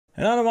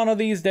Another one of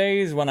these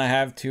days when I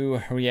have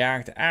to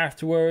react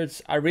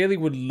afterwards. I really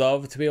would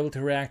love to be able to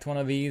react to one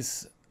of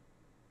these.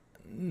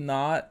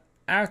 Not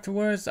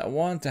afterwards. I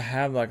want to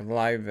have like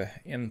live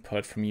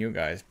input from you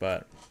guys,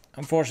 but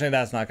unfortunately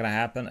that's not gonna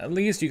happen. At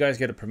least you guys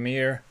get a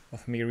premiere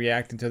of me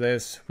reacting to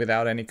this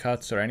without any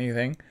cuts or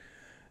anything.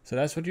 So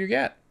that's what you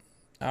get.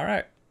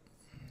 Alright.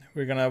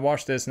 We're gonna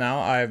watch this now.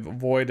 I've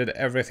avoided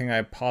everything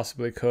I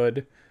possibly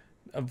could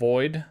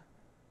avoid.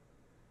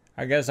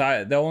 I guess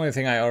the only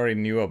thing I already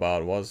knew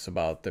about was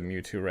about the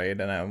Mewtwo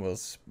raid, and it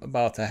was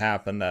about to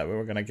happen that we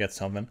were gonna get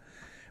something.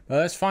 But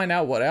let's find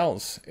out what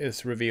else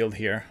is revealed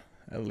here,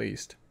 at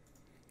least.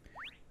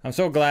 I'm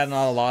so glad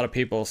not a lot of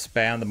people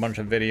spammed a bunch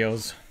of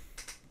videos.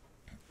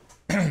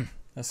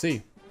 Let's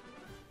see.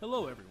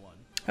 Hello everyone.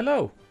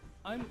 Hello.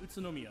 I'm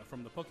Utsunomiya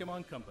from the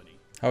Pokémon Company.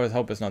 I always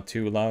hope it's not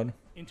too loud.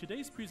 In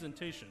today's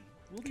presentation,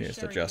 we'll be Okay, just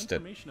sharing adjust it.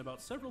 information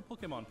about several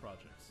Pokémon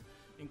projects,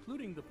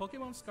 including the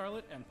Pokémon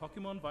Scarlet and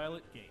Pokémon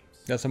Violet games.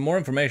 There's some more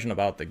information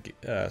about the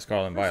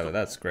Scarlet and First Violet. of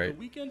That's all, great. The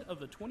weekend of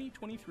the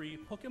 2023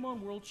 Pokémon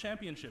World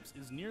Championships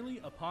is nearly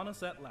upon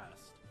us at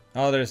last.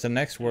 Oh, there's the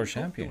next World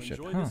We hope you'll Championship.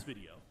 enjoy Huh. this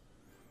video.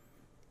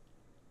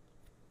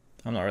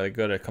 I'm not really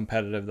good at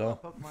competitive though.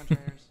 Hello, Pokemon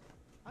trainers.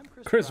 I'm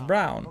Chris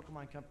Brown. from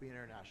Pokémon Company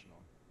International.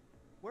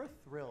 We're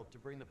thrilled to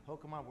bring the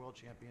Pokemon World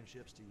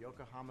Championships to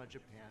Yokohama,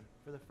 Japan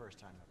for the first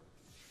time ever.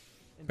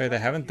 In Wait, they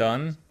just a haven't few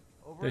done days,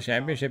 over the 1,000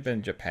 championship in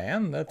trainers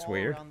Japan? That's all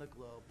weird. around the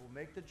globe will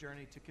make the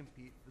journey to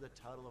compete for the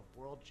title of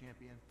World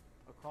Champion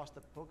across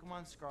the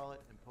Pokemon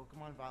Scarlet and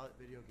Pokemon Violet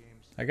video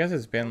games. I guess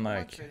it's been Pokemon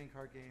like, trading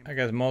card games, I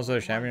guess most of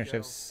the Pokemon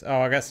championships. Go,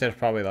 Oh, I guess there's Pokemon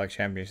probably Go. like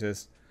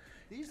championships.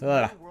 These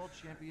Ugh. new world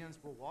champions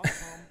will walk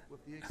home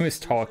with the He's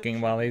talking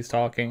exclusive while he's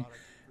champion talking. product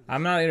for this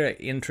I'm not really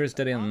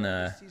interested in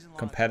the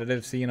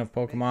competitive scene of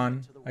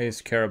Pokemon. I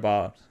just care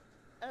about,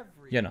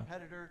 Every you know.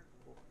 competitor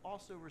will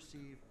also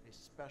receive a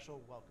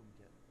special welcome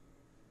kit.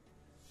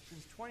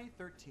 Since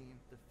 2013,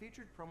 the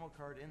featured promo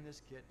card in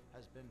this kit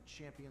has been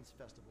Champions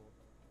Festival,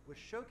 which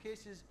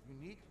showcases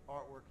unique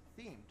artwork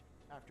themed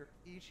after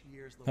each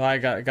year's Oh, I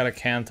location. got a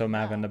Kanto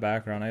map in the Now,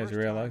 background. for I the just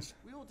first time, realized.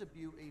 we will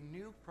debut a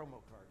new promo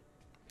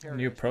card.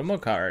 New Paradise promo Festival.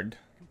 card.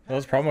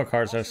 Those Competitors promo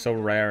cards are also so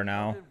get rare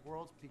now. limited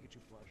World's Pikachu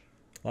plush.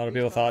 A lot of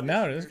people thought,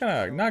 no, it's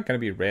not gonna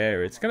be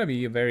rare. It's gonna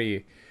be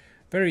very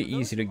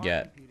easy to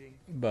get.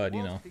 But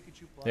you know,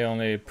 they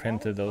only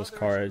printed those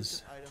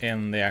cards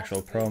in the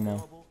actual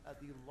promo.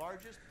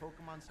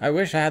 I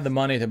wish I had the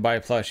money to buy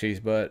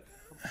plushies, but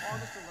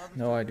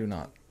no, I do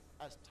not.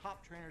 As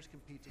top trainers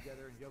compete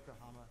together in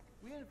Yokohama,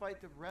 we invite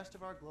the rest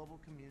of our global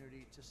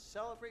community to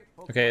celebrate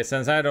Pokemon. Okay,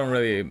 since I don't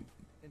really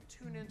and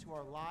tune into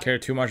our live care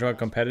too much about broadcast.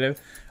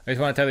 competitive, I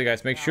just want to tell you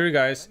guys, make Now, sure you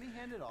guys let me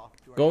hand it off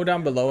to our go down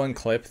trainer, below and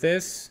Chris clip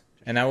this,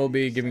 to and I will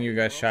be share giving you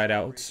exciting guys World shout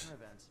outs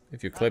Celebration events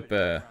if you happening clip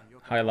around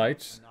Yokohama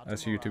highlights and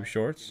as Nato YouTube Mirai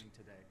shorts. beginning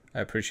today. I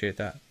appreciate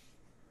that.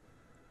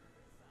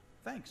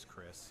 Thanks,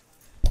 Chris.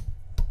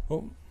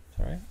 Oh,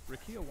 sorry.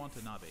 Rikia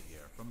Watanabe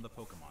here from the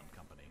Pokémon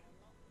Company.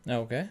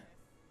 Okay.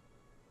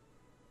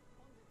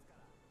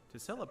 To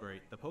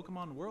celebrate the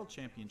Pokémon World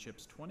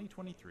Championships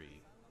 2023,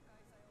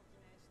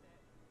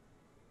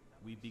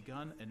 we've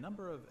begun a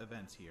number of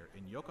events here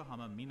in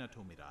Yokohama Minato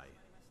Mirai.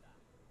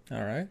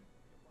 All right.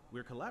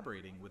 We're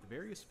collaborating with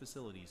various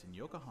facilities in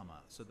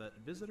Yokohama so that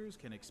visitors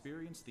can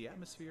experience the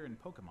atmosphere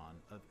and Pokémon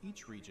of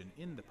each region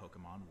in the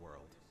Pokémon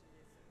world.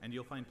 And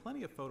you'll find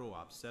plenty of photo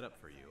ops set up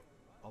for you,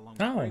 along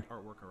with Oh. great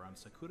artwork around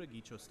Sakura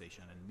Gicho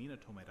Station and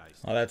Minato Mirai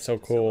Station Oh, that's so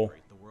to cool.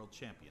 celebrate the World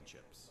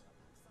Championships.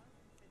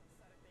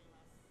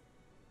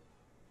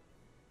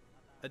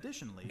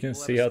 Additionally, You can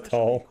we'll see have how a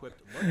tall specially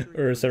equipped luxury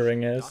Ursa cruise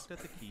Ring ship is. docked at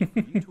the quay for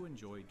you to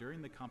enjoy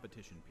during the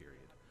competition period.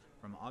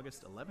 From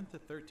August 11th to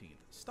 13th,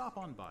 stop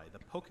on by the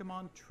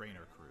Pokemon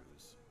Trainer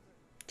Cruise.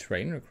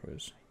 Trainer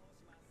cruise.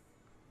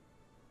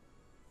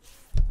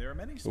 There are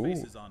many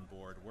spaces on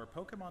board where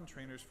Pokemon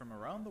trainers from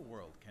around the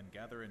world can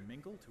gather and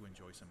mingle to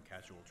enjoy some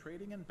casual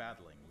trading and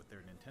battling with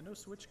their Nintendo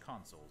Switch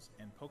consoles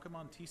and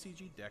Pokemon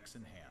TCG decks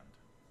in hand.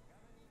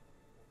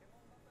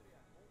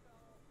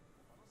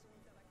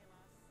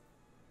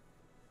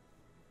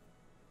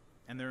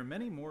 And there are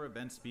many more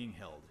events being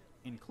held,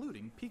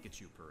 including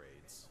Pikachu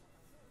parades.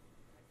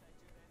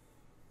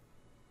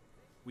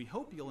 We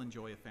hope you'll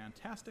enjoy a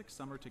fantastic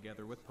summer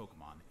together with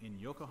Pokemon in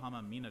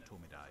Yokohama Minato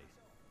Mirai.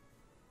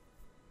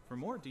 For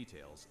more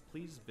details,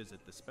 please visit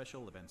the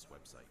special events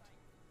website.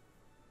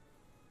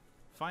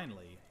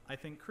 Finally, I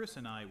think Chris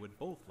and I would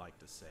both like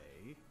to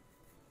say,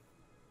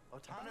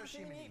 Otano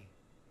Shimini.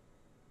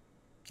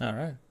 All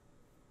right.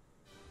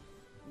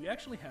 We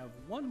actually have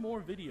one more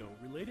video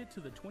related to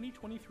the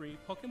 2023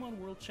 Pokemon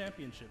World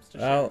Championships to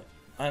share Well, with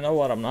you. I know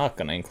what I'm not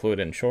gonna include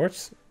in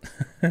shorts.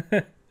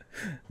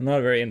 I'm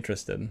not very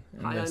interested in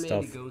Hi, this I'm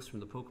stuff. Andy Ghost from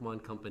the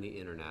Pokemon Company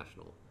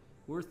International.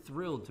 We're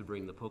thrilled to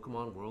bring the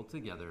Pokemon world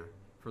together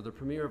for the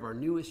premiere of our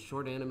newest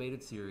short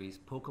animated series,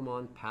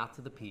 Pokemon Path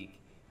to the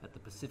Peak, at the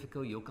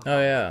Pacifico Yokohama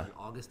Oh, yeah. on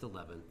August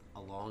 11th,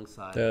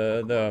 alongside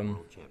The- the Pokemon the,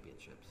 World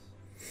Championships.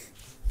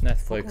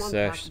 Netflix Pokemon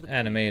Path to the Peak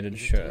animated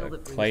is a tale that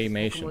brings the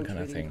claymation Pokemon kind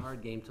of trading thing.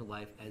 card game to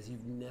life as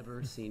you've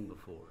never seen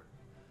before.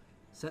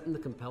 Set in the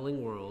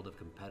compelling world of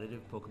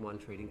competitive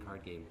Pokemon trading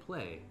card game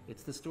play,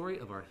 it's the story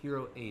of our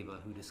hero Ava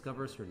who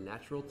discovers her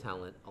natural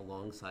talent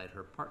alongside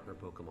her partner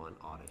Pokemon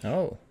Oddish.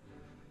 Oh.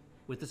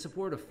 With the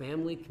support of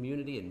family,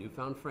 community, and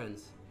newfound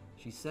friends,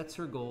 she sets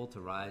her goal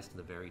to rise to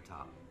the very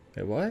top.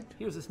 Wait, what?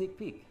 Here's a sneak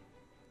peek.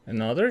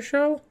 Another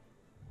show?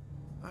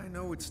 I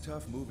know it's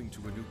tough moving to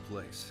a new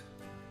place,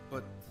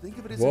 but think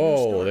of it as a new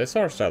Whoa, start. this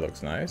art style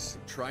looks nice.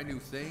 Try new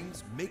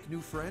things, make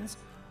new friends,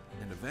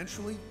 and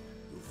eventually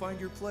you'll find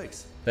your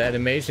place. The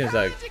animation is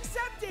like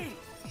Accepted.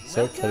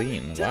 so Welcome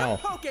clean. to Wow.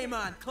 the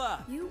Pokemon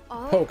Club. You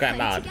all play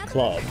Pokemon together?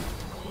 Club.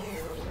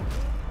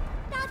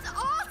 That's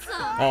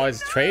awesome! Oh, it's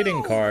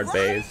trading card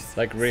based,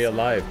 like real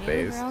life Any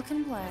based. girl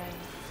can play.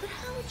 But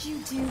how would you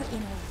do in a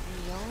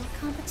real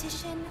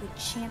competition with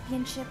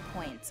championship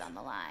points on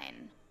the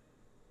line?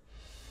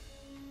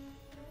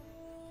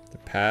 The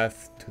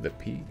path to the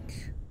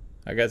peak.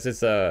 I guess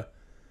it's a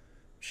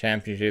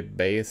championship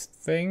based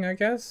thing, I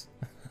guess.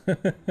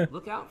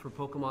 Look out for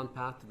Pokemon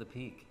Path to the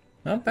Peak.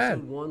 Not bad.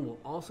 Episode 1 will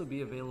also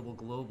be available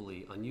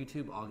globally on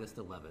YouTube August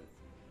 11th.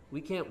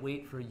 We can't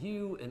wait for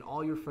you and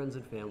all your friends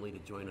and family to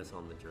join us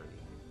on the journey.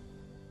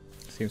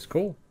 Seems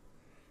cool.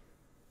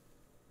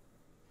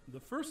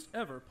 The first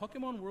ever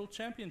Pokemon World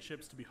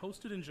Championships to be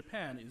hosted in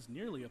Japan is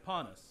nearly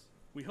upon us.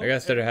 We hope I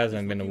guess there everyone is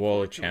hasn't been a looking world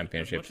forward to it as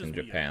championships much in as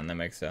we are. Japan. That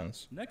makes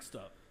sense. Next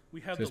up, we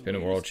have There's the been a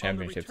latest world on the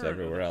championships return of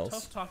everywhere the else.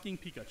 tough-talking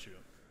Pikachu.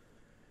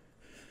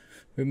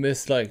 We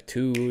missed like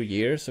 2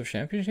 years of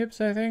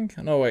championships, I think.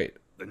 No, wait.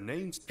 The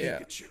name's Yeah.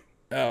 Pikachu,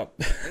 Oh,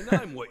 and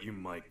I'm what you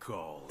might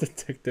call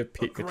Detective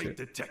a great Pikachu.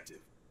 detective.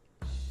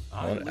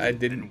 Well, live I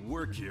didn't- and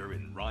work here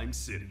in Rhyme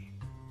City,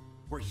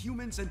 where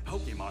humans and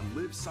Pokemon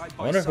live side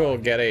by I wonder if side. we'll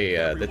get a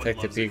Everyone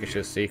Detective loves it Pikachu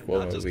here, sequel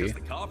not just 'cause movie.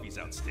 the coffee's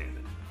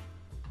outstanding.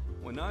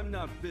 When I'm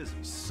not busy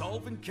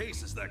solving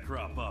cases that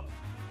crop up,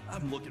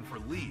 I'm looking for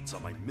leads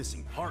on my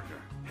missing partner,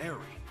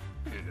 Harry.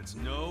 And it's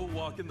no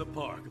walk in the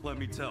park, let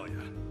me tell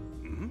you.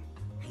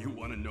 You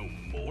want to know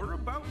more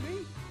about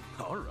me?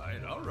 All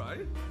right, all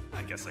right.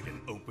 I guess I can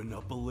open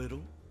up a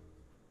little.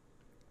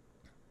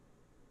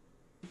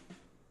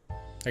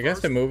 I guess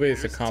the First, movie is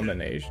a here's Tim.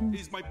 combination.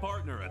 He's my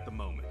partner at the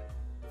moment.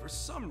 For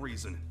some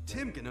reason,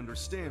 Tim can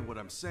understand what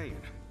I'm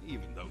saying,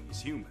 even though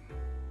he's human.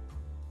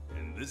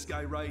 And this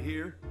guy right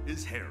here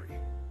is Harry.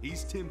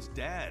 He's Tim's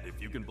dad,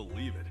 if you can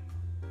believe it.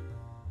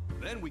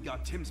 Then we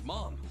got Tim's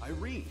mom,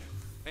 Irene,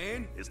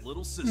 and his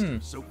little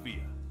sister,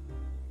 Sophia.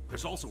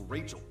 There's also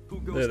Rachel,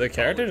 who goes The to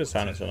character college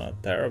design with is Tim.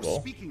 not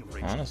terrible, Speaking of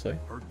Rachel, honestly.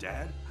 her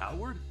dad,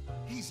 Howard,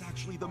 he's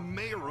actually the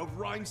mayor of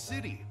Rhyme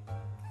City.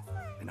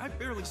 And I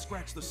barely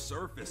scratched the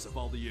surface of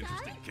all the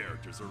interesting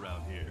characters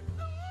around here.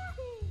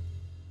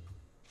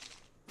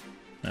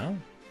 No?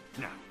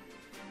 Now,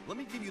 let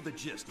me give you the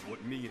gist of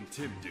what me and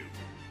Tim do.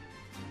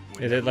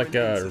 Is it like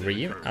a Whenever an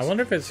incident I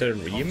wonder if it's a it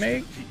comes to the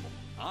remake? people.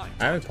 I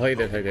haven't talk to played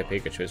the Detective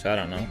Pokemon. Pikachu, so I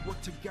don't know. We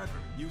work together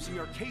using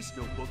our case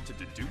notebook to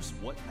deduce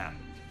what happened.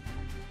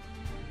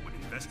 When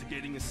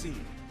investigating a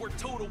scene, we're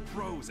total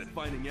pros at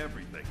finding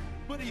everything.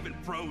 But even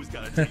pros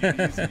gotta take it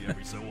easy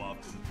every so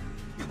often.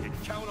 You can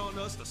count on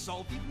us to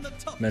solve even the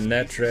toughest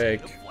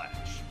Manectric. cases in a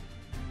flash.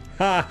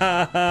 Ha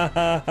ha ha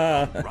ha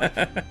ha.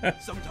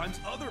 Right. Sometimes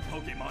other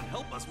Pokemon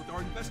help us with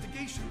our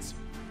investigations.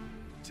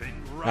 Take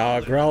Oh,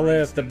 Growlithe, for Growlithe, the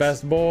instance.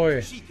 best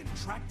boy. She can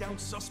track down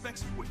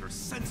suspects with her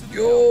sensitive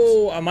Yo,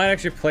 nose. I might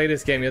actually play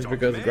this game just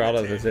because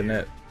Growlithe is in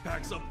it.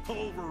 Packs a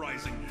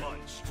pulverizing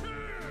punch.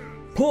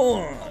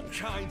 Punch!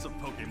 Kinds of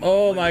Pokemon.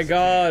 Oh my players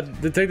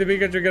god, Detective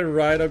Pikachu can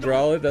ride a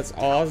Growlithe? That's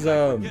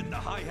awesome. Get the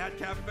Hi Hat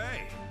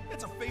Cafe.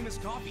 It's a famous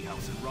coffee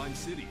house in Rhyme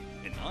City,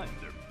 and I'm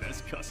their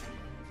best customer.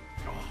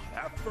 Oh,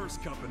 that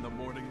first cup in the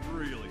morning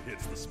really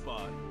hits the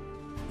spot.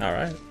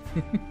 Alright.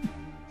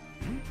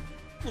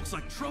 Looks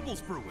like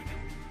trouble's brewing.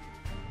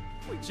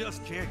 We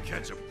just can't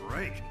catch a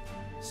break.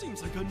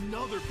 Seems like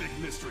another big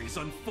mystery is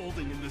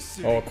unfolding in this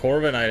city. Oh,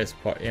 Corviknight is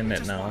in We it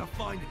just now. wanna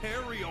find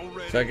Harry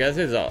already. So I guess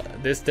it's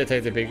this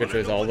Detective Pikachu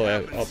is all the way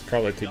up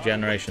probably to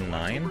Generation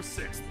 9. October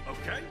 6th,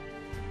 okay?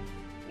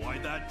 Why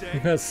that day?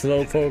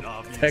 Slowpoke Isn't it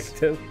obvious?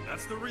 Detective.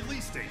 That's the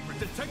release date for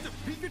Detective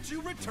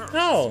Pikachu Returns.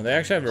 Oh, they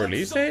actually have a Let's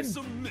release solve date?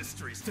 some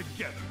mysteries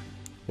together.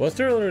 Was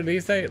there a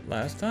release date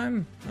last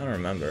time? I don't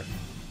remember.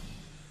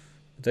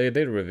 They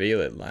did reveal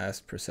it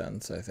last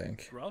presents, I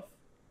think. Gruff,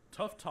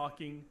 tough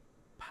talking,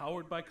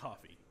 powered by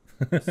coffee.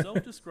 The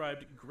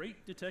self-described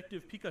great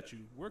detective Pikachu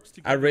works I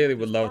together. really with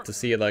would his love to partner,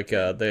 see like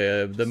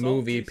the solve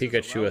movie cases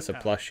Pikachu around as a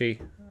town. plushie.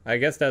 I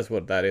guess that's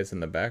what that is in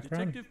the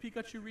background. Detective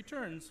Pikachu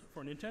Returns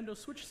for Nintendo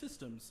Switch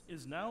systems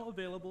is now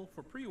available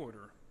for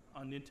pre-order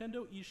on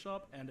Nintendo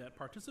eShop and at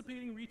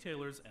participating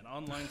retailers and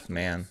online stores.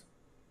 Man.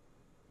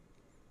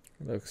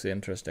 Looks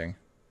interesting.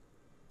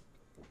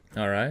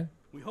 Alright.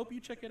 We hope you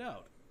check it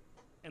out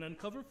and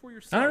uncover for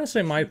yourself. I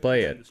honestly the might truth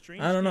play behind it. the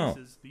strange I don't know.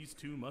 cases these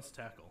two must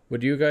tackle.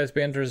 Would you guys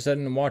be interested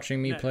in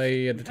watching me Next,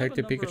 play we have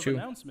Detective a number of Pikachu?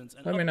 announcements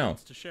and Let me know.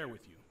 updates to share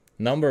with you.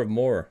 Number of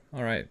more.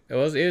 Alright.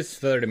 It's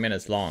 30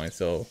 minutes long,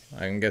 so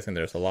I'm guessing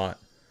there's a lot.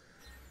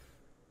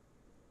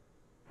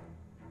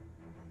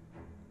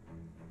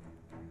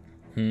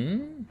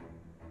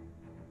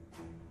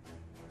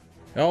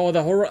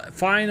 Oh,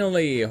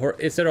 finally!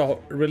 Is there a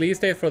release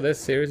date for this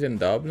series in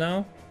dub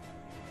now?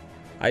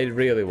 I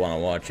really want to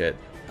watch it.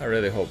 I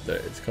really hope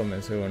that it's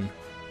coming soon.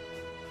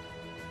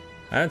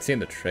 I haven't seen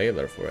the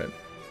trailer for it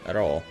at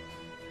all.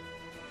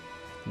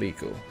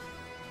 Liko.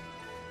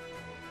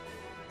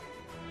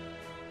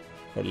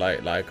 Or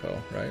Lyco,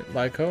 right?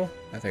 Lyco?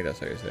 I think that's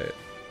how you say it.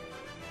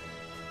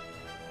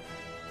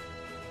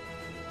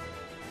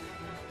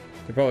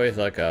 There probably is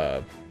like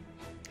a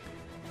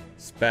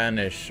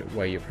Spanish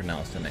way you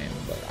pronounce the name,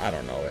 but I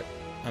don't know it.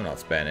 I'm not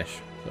Spanish,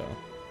 so.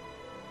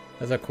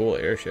 That's a cool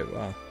airship,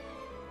 wow.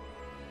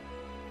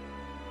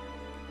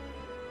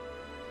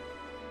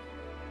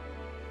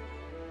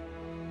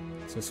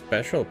 It's a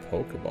special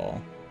Pokeball.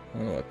 I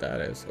don't know what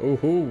that is.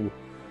 Ooh,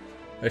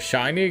 a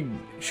shiny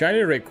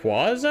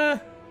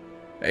Rayquaza?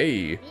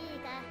 Hey.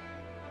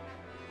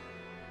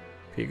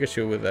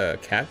 Pikachu with a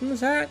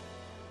captain's hat?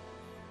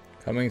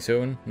 Coming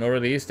soon. No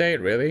release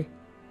date, really?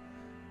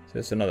 Is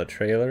this another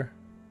trailer?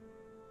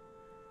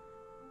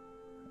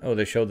 Oh,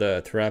 they showed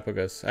the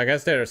Terrapagus. I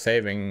guess they're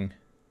saving...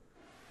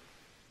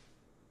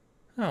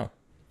 Oh.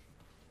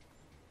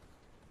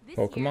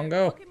 Pokemon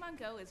Go. Pokemon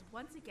Go is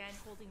once again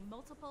holding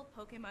multiple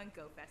Pokemon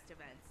Go Fest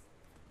events.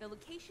 The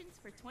locations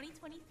for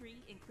 2023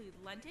 include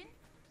London,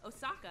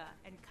 Osaka,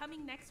 and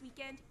coming next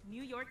weekend,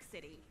 New York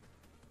City.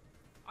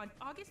 On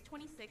August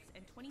 26th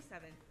and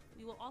 27th,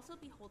 we will also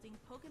be holding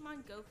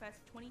Pokemon Go Fest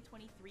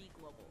 2023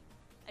 Global,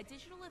 a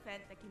digital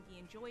event that can be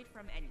enjoyed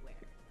from anywhere.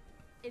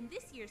 In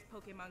this year's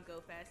Pokemon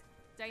Go Fest,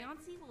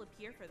 Diancie will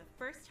appear for the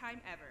first time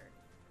ever.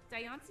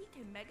 Diancie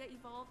can Mega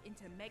Evolve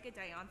into Mega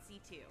Diancie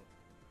 2.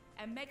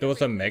 There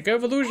was a Mega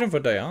Evolution for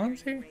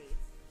Diancie?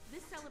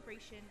 This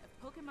celebration of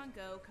Pokemon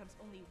Go comes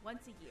only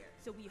once a year,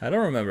 so we I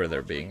don't remember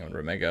there being a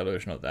Mega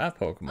Evolution of that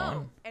Pokemon.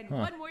 Oh, and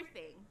one more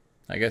thing.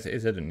 I guess,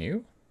 is it a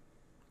new?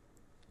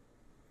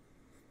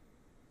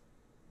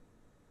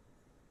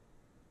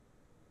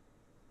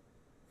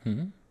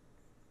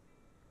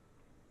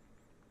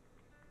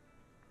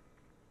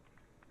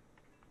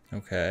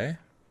 Okay.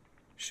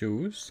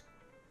 Shoes.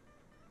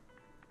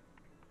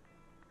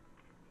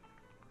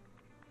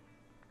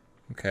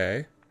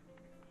 Okay.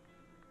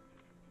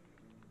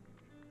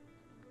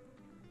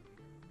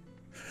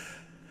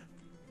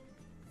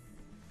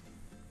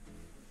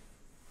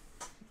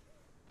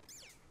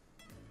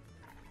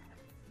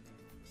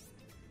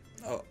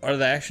 Oh, are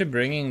they actually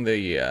bringing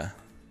the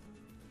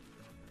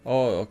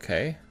Oh,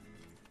 okay.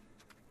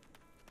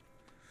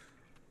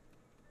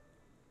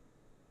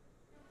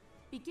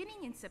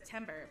 Beginning in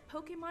September,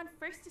 Pokemon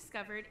first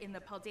discovered in the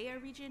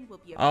Paldea region will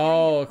be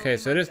Oh, okay,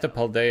 so it is the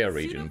Paldea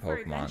region Suit up for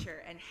Pokemon.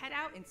 adventure and head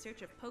out in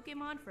search of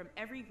Pokemon from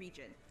every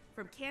region,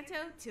 from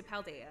Kanto to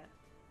Paldea.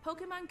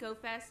 Pokemon Go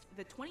Fest,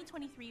 the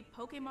 2023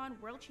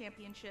 Pokemon World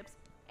Championships,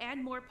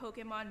 and more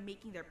Pokemon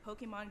making their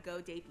Pokemon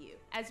Go debut.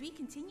 As we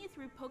continue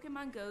through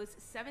Pokemon Go's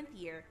 7th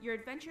year, your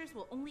adventures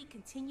will only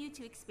continue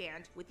to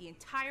expand with the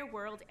entire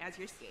world as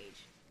your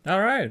stage.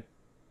 Alright.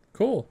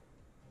 Cool.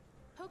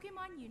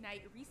 Pokemon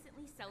Unite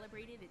recently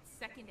celebrated its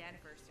 2nd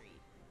anniversary.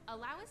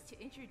 Allow us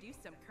to introduce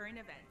some current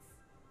events.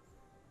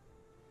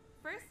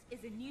 First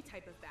is a new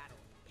type of battle,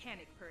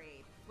 Panic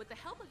Parade. With the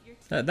help of your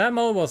team, That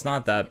mode was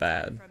not that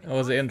bad. It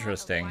was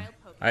interesting.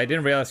 I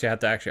didn't realize you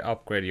had to actually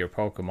upgrade your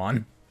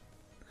Pokemon.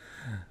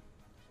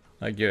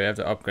 Like you have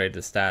to upgrade the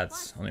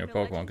stats on your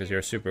Pokemon because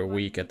you're super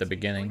weak at the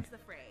beginning.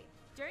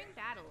 During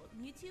battle,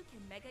 Mewtwo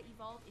can Mega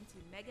Evolve into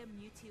Mega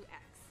Mewtwo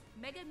X.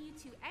 Mega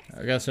Mewtwo X.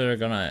 I guess they're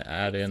gonna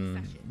add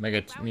in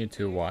Mega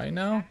Mewtwo Y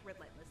now.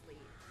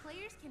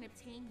 Players can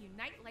obtain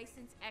Unite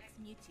License X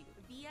Mewtwo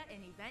via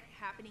an event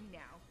happening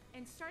now.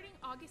 And starting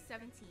August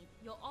 17th,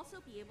 you'll also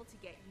be able to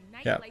get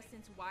Unite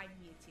License Y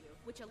Mewtwo,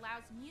 which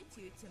allows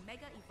Mewtwo to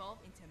Mega Evolve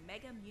into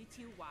Mega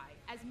Mewtwo Y.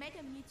 As Mega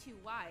Mewtwo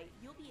Y,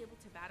 you'll be able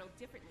to battle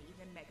differently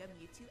than Mega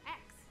Mewtwo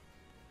X.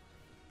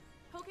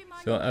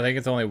 Pokemon So I think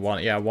it's only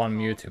one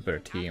Mewtwo per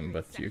team,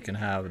 but you can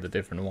have the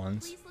different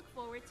ones. Please look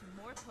forward to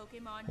more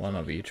Pokemon. One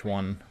of each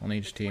one on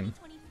each team.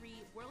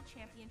 2023 World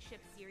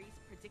Championship Series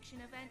prediction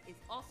event is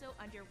also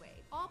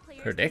underway. All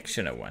players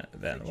Prediction event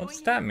then?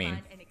 What's that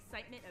mean? And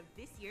excitement of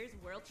this year's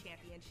World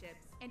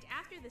Championships. And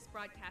after this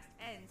broadcast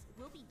ends,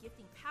 we'll be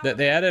gifting power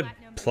They added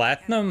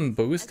platinum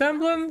boost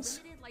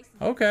emblems?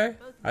 Okay,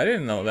 I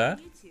didn't know that.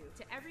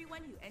 To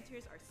everyone who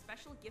enters our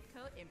special gift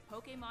code in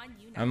Pokemon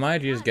Unite. I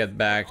might just get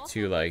back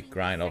to like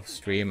grind off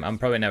stream. I'm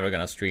probably never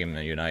gonna stream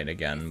the Unite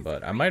again,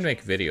 but I might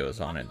make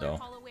videos on it though.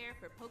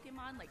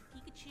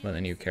 When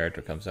the new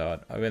character comes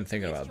out. I've been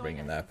thinking about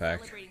bringing that back.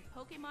 Celebrating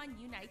Pokemon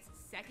Unite's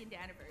 2nd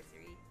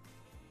anniversary.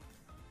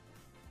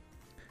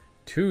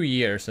 2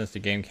 years since the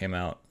game came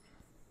out.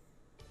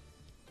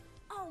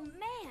 Oh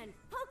man,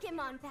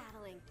 Pokemon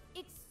battling.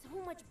 It's so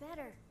much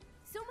better.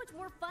 So much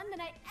more fun than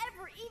I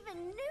ever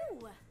even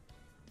knew.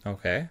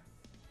 Okay.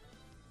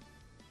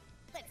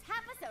 Let's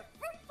have us a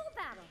fruitful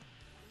battle.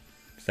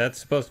 Is that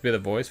supposed to be the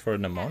voice for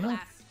Nemona?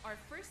 Our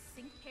first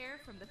sync pair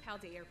from the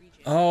Paldea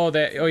region. Oh,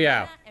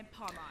 yeah.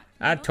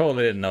 I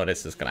totally didn't know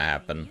this was gonna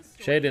happen.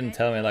 Shay didn't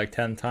tell me like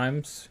 10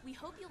 times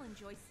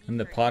in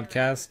the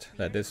podcast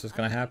that this was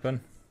gonna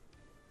happen.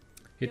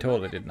 He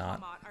totally did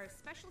not. Palmot are a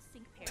special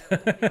sync pair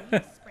with the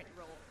new sprint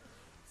roll.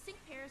 Sync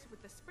pairs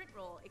with the sprint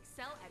roll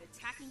excel at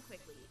attacking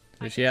quickly.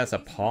 So she has a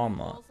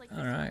Palmot.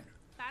 Alright.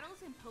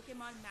 Battles in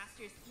Pokemon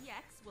Masters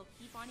EX will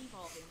keep on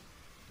evolving.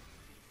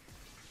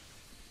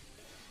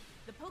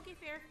 The Poke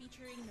Fair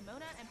featuring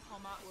Nimona and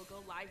Palmot will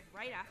go live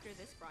right after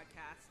this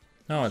broadcast.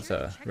 No, it's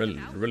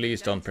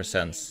released on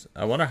percents.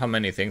 I wonder how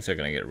many things are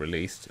gonna get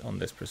released on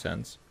this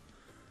percents.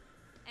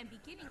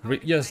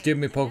 Just give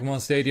me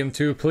Pokemon Stadium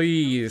 2,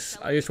 please.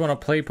 I just want to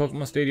play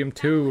Pokemon Stadium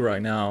 2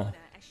 right now.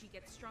 As she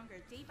gets stronger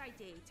day by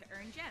day to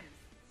earn gems.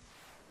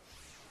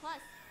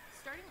 Plus,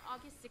 starting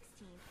August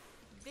 16th,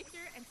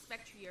 Victor and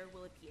Spectrier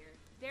will appear.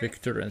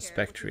 Victor and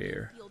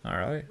Spectrier.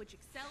 Alright. Which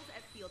excels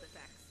at field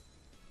effects.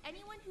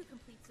 Anyone who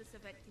completes this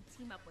event can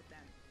team up with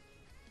them.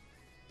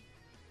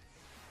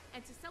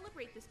 And to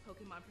celebrate this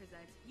Pokemon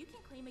Present, you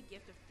can claim a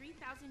gift of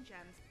 3,000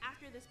 gems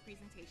after this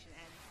presentation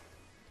ends.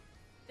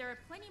 There are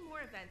plenty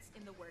more events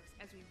in the works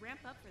as we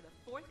ramp up for the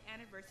 4th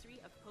anniversary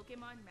of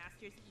Pokemon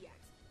Masters EX,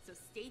 so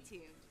stay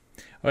tuned.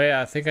 Oh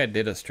yeah, I think I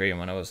did a stream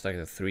when it was like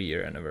the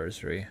 3-year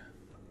anniversary.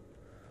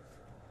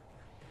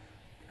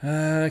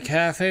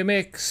 Cafe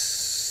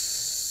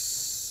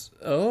Mix.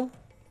 Oh?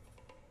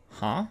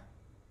 Huh?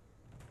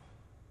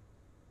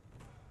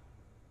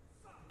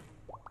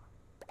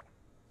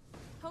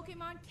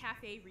 Pokemon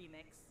Cafe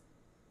Remix.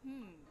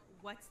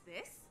 What's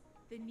this?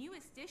 The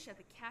newest dish at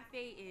the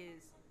cafe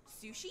is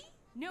sushi?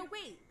 No,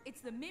 wait, it's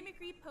the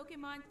Mimicry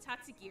Pokemon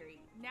Tatsugiri,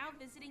 now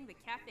visiting the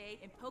cafe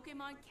in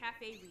Pokemon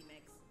Cafe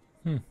Remix.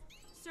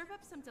 Serve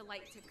up some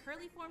delight to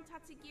curly form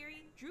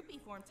Tatsugiri,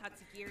 droopy form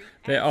Tatsugiri.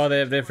 They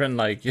have different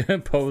like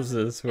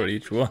poses for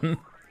each one.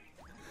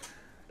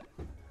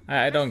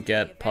 I don't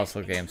get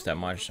puzzle games that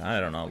much.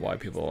 I don't know why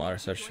people are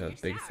such a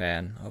big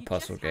fan of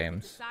puzzle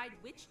games. Decide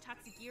which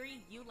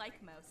Tatsugiri you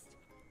like most.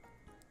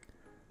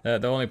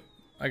 The only,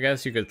 I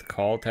guess you could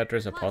call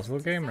Tetris a puzzle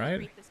game,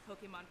 right? This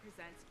Pokemon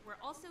Presents, we're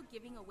also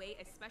giving away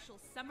a special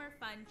summer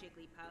fun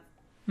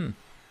Jigglypuff.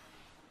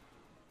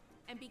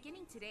 And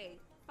beginning today,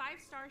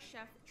 5-star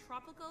Chef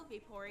Tropical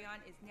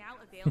Vaporeon is now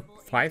available.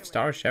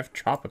 5-star Chef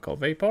Tropical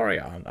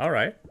Vaporeon. All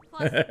right.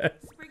 Plus,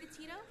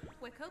 Sprigatito,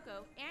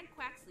 Quacoco, and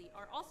Quaxley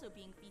are also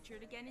being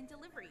featured again in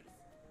deliveries.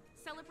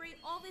 Celebrate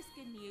all this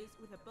good news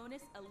with a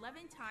bonus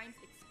 11 times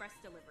express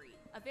delivery,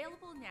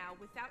 available now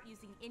without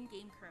using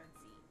in-game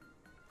currency.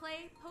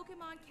 Play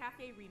Pokemon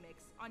Cafe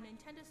Remix on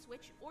Nintendo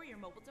Switch or your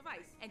mobile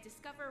device and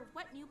discover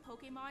what new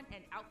Pokemon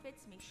and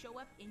outfits may show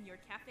up in your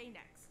cafe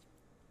next.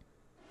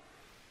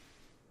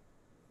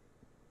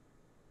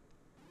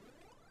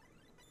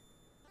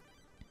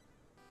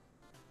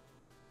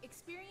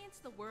 Experience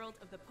the world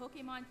of the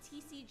Pokemon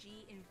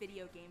TCG in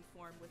video game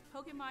form with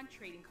Pokemon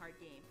Trading Card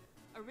Game,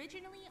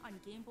 originally on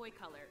Game Boy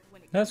Color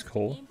when it comes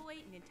to Game Boy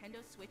and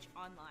Nintendo Switch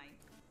Online.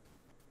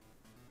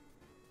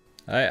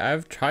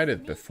 I've tried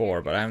it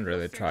before, but I haven't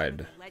really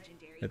tried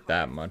it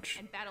that much.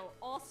 And battle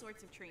all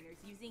sorts of trainers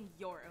using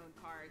your own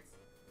cards.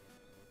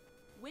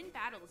 Win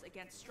battles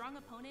against strong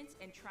opponents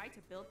and try to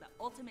build the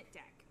ultimate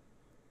deck.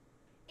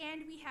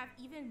 And we have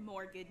even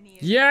more good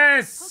news.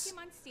 Yes!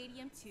 Pokemon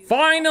Stadium 2.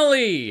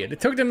 Finally!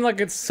 It took them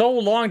like it's so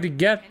long to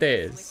get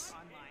this.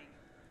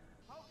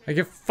 I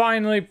can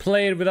finally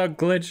play it without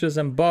glitches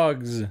and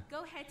bugs.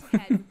 Go head to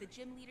head with the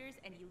gym leaders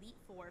and Elite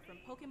Four from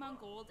Pokemon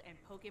Gold and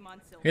Pokemon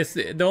Silver. Yes,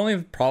 the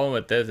only problem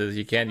with this is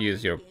you can't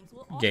use your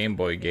Game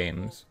Boy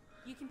games.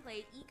 You can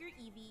play Eager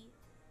Eevee,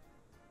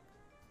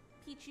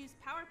 Pichu's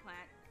Power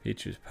Plant.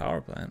 Pichu's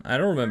Power Plant. I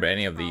don't remember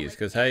any of these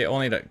because I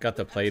only got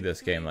to play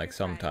this game like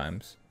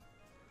sometimes.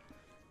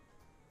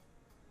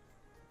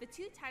 The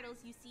 2 titles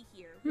you see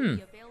here will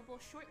be available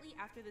shortly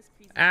after this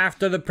presentation.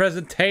 After the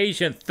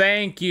presentation,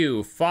 thank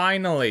you.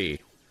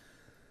 Finally.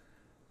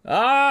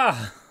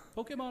 Ah!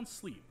 Pokemon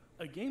Sleep,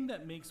 a game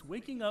that makes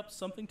waking up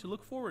something to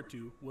look forward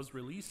to, was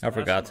released. I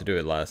forgot to do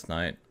it last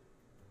night.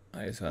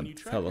 I just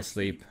fell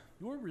asleep.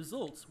 Your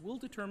results will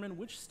determine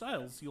which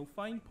styles you'll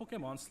find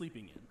Pokemon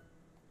sleeping in.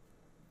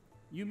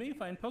 You may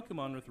find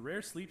Pokemon with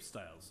rare sleep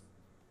styles.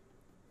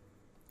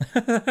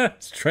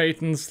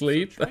 Straighten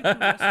sleep. So try to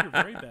rest your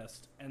very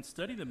best and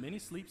study the many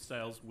sleep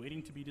styles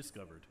waiting to be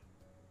discovered.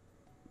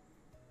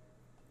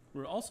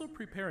 We're also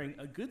preparing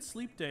a good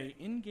sleep day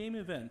in-game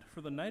event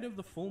for the night of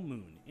the full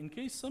moon, in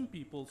case some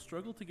people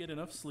struggle to get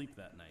enough sleep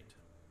that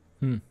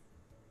night.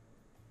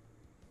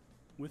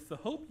 With the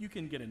hope you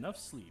can get enough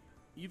sleep,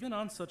 even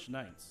on such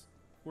nights,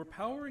 we're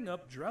powering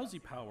up Drowsy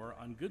Power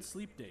on good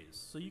sleep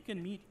days, so you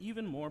can meet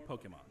even more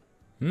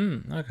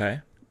Pokemon.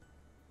 Okay.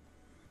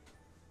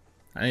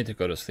 I need to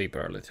go to sleep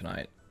early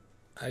tonight.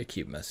 I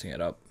keep messing it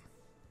up.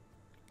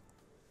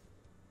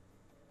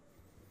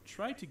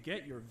 Try to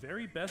get your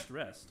very best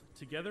rest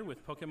together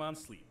with Pokemon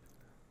Sleep.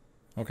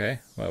 Okay.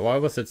 Well, why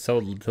was it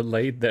so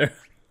delayed there?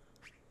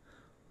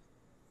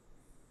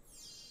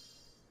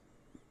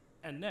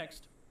 And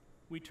next,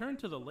 we turn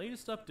to the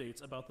latest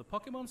updates about the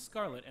Pokemon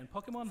Scarlet and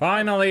Pokemon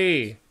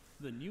Finally!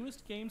 The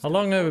newest games. How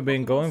long have we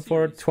been going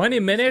for? 20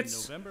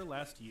 minutes? In November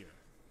last year.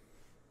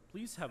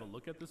 Please have a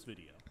look at this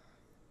video.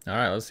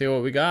 Alright, let's see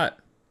what we got.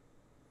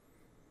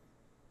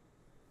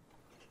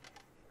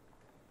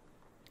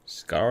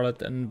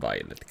 Scarlet and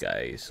Violet,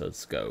 guys.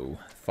 Let's go.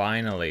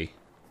 Finally.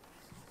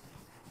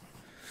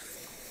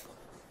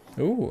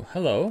 Ooh,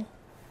 hello.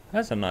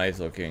 That's a nice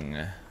looking...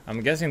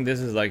 I'm guessing this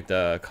is like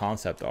the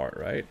concept art,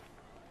 right?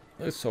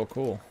 Looks so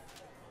cool.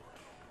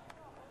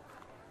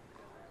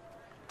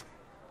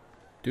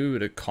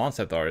 Dude, the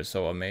concept art is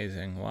so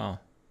amazing. Wow.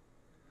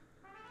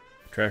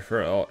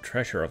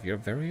 Treasure of your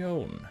very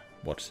own.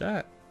 What's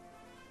that?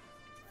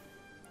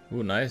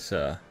 Ooh, nice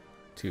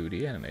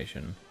 2D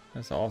animation.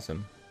 That's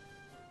awesome.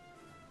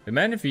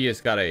 Imagine if you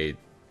just got a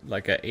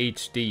like a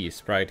HD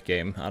sprite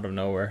game out of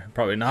nowhere.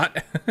 Probably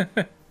not.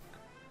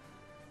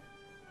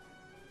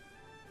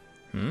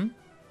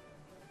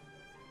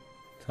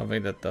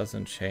 Something that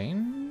doesn't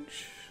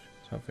change?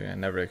 Something I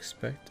never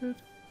expected?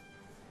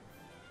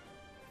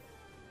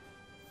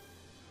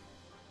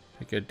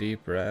 Take a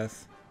deep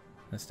breath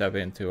and step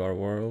into our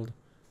world.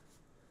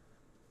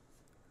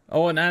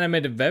 Oh, an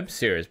animated web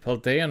series,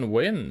 Paldean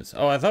Winds.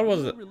 Oh, I thought it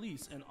was... Will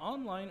release an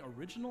online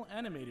original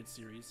animated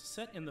series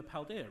set in the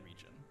Paldea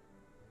region.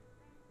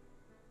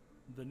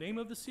 The name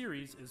of the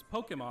series is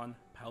Pokémon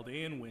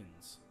Paldean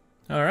Winds.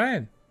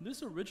 Alright.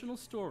 This original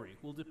story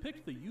will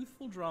depict the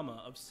youthful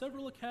drama of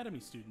several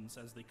academy students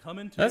as they come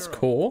into That's their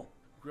cool. own,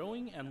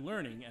 growing and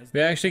learning as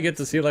We actually get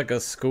to see like a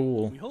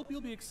school we hope you'll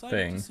be excited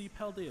thing to see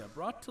Paldea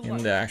brought to in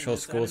life the actual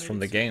this schools from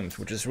the animated games,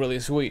 which is really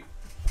sweet.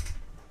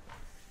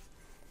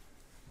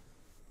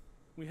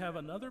 We have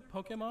another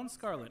Pokemon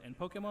Scarlet and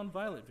Pokemon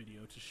Violet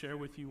video to share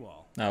with you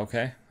all.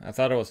 Okay, I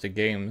thought it was the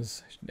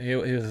games. He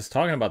was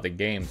talking about the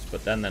games,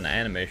 but then an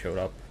anime showed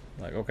up.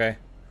 Like, okay.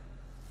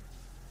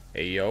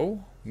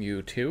 Ayo,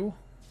 Mewtwo.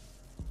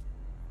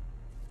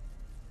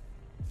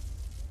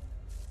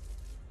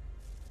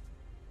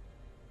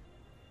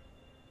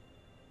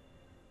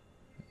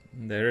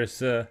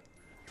 There's oh,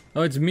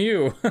 it's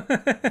Mew.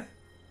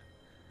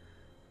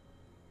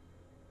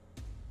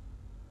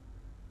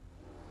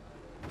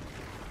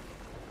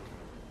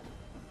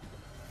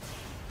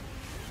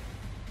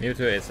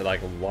 Mewtwo is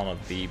like one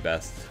of the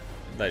best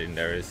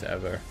legendaries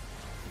ever.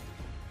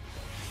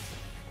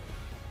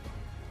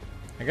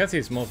 I guess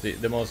he's mostly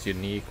the most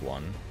unique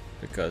one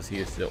because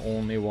he's the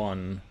only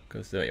one.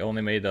 Because they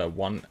only made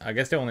one. I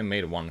guess they only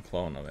made one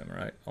clone of him,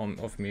 right?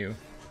 Of Mew.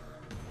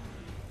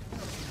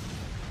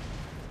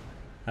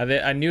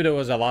 I knew there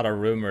was a lot of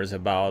rumors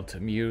about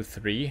Mew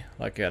 3,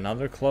 like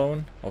another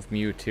clone of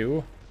Mew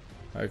 2.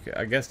 Like,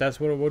 I guess that's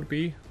what it would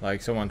be,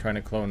 like someone trying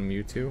to clone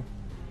Mewtwo.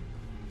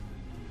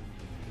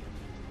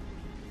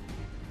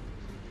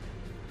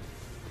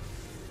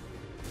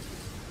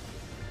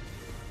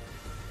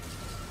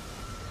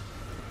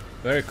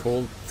 Very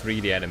cool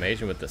 3D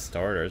animation with the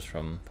starters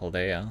from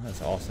Paldea.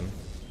 That's awesome.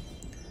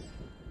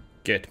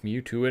 Get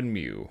Mewtwo and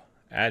Mew.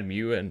 Add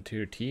Mew into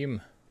your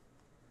team.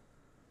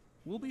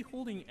 We'll be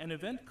holding an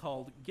event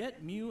called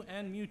Get Mew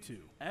and Mewtwo.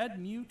 Add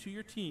Mew to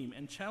your team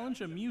and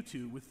challenge a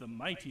Mewtwo with the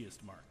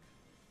mightiest mark.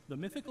 The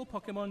mythical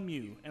Pokemon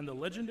Mew and the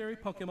legendary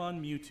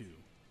Pokemon Mewtwo.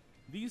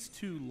 These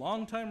two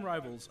longtime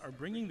rivals are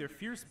bringing their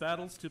fierce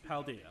battles to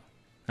Paldea.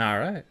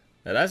 Alright.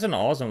 That's an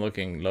awesome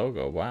looking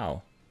logo.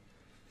 Wow.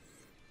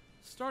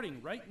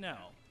 Starting right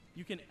now,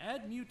 you can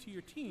add Mew to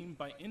your team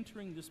by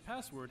entering this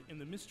password in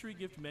the mystery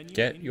gift menu.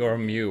 Get your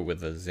Mew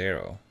with a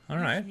 0.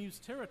 Alright. Mew's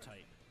Terra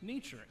type,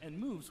 nature, and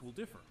moves will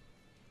differ.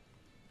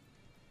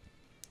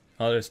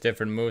 Oh, there's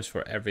different moves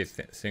for every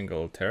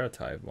single Terra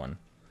type one.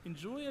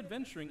 Enjoy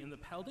adventuring in the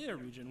Paldea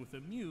region with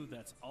a Mew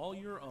that's all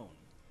your own.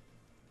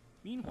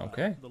 Meanwhile,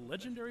 okay. The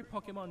legendary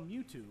Pokemon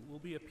Mewtwo will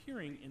be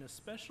appearing in a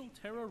special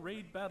Terra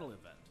Raid battle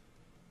event.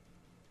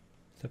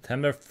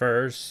 September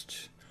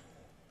 1st.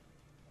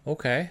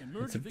 Okay,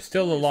 it's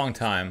still a long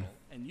time,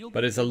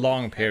 but it's a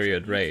long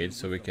period raid,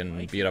 so we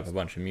can beat up a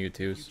bunch of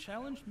Mewtwo's.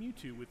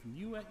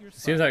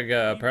 Seems like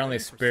apparently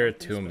Spirit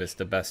Tomb is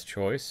the best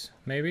choice,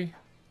 maybe?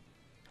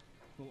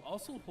 We'll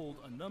also hold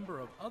a number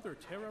of other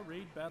Terra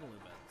Raid battle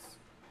events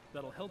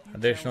that'll help you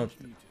additional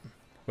challenge Mewtwo.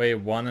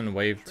 Wave 1 and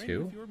Wave 2?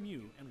 Train with your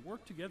Mew and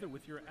work together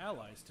with your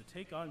allies to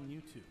take on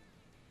Mewtwo.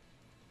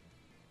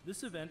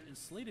 This event is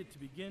slated to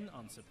begin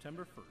on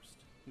September 1st.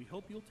 We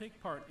hope you'll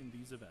take part in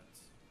these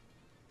events.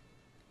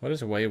 What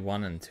is Wave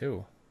 1 and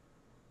 2?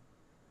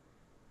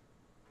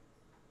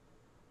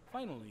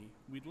 Finally,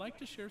 we'd like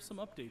to share some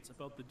updates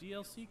about the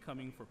DLC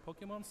coming for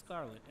Pokemon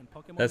Scarlet and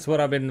Pokemon That's what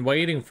I've been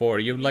waiting for.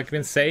 You've like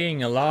been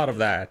saying a lot of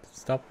that.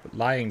 Stop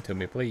lying to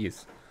me,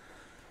 please.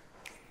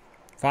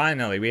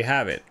 Finally, we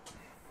have it.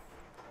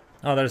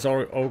 Oh, there's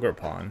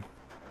Ogre-Pon.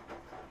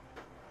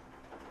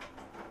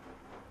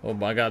 Oh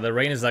my god, the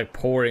rain is like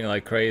pouring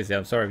like crazy.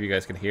 I'm sorry if you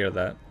guys can hear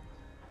that.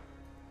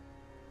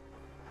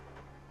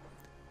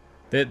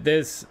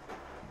 This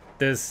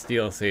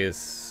DLC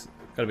is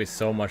gonna be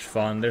so much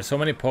fun. There's so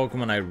many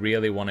Pokemon I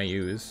really want to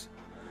use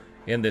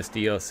in this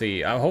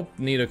DLC. I hope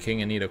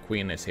Nidoking and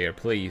Nidoqueen is here,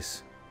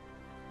 please.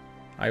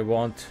 I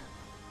want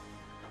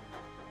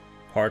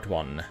Part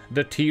 1.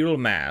 The Teal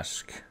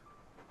Mask.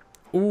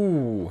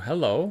 Ooh,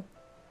 hello.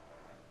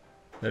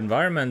 The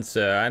environments,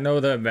 I know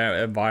the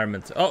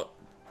environments. Oh,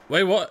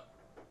 wait, what?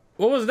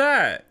 What was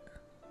that?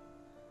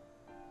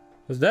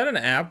 Was that an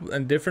a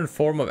different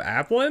form of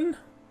Applin?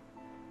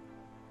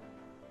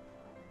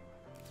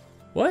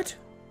 What?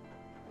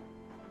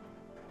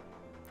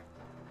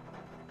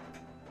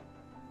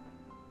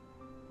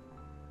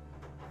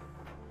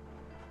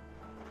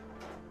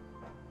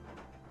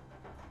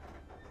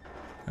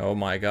 Oh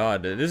my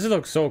god, this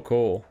looks so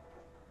cool.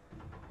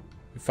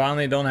 We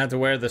finally don't have to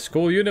wear the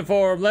school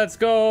uniform. Let's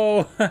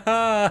go!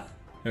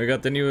 We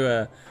got the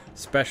new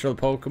special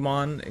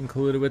Pokemon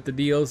included with the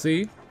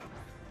DLC.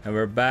 And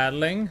we're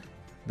battling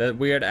that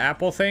weird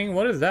apple thing.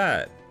 What is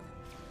that?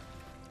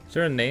 Is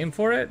there a name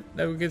for it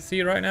that we can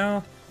see right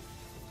now?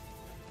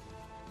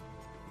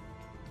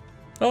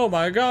 Oh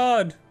my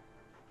god!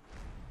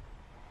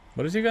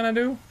 What is he gonna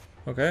do?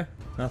 Okay,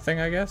 nothing,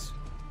 I guess.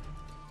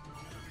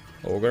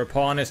 Ogre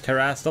Pawn is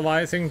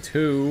terastallizing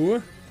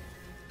too.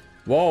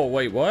 Whoa,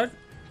 wait, what?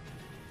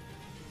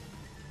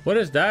 What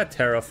is that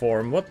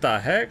terraform? What the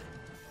heck?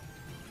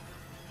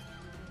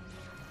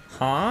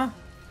 Huh?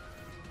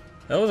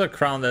 That was a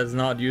crown that's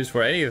not used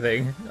for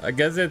anything. I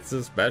guess it's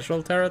a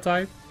special Terra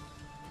type.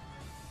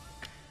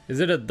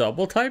 Is it a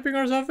double typing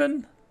or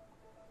something?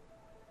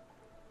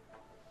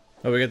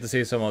 Oh, we get to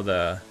see some of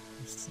the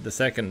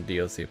second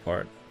DLC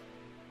part.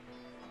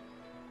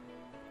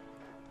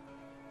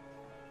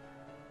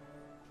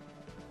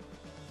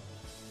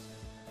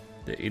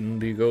 The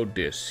Indigo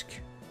Disc.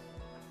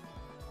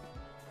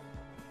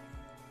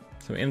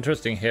 Some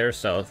interesting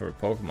hairstyles for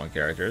Pokemon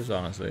characters,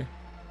 honestly.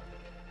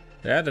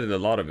 They added a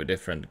lot of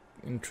different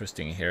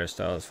interesting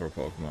hairstyles for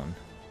Pokemon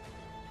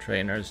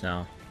trainers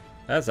now.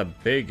 That's a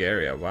big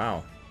area,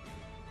 wow.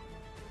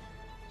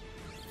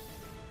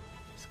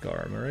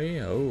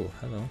 Skarmory, oh,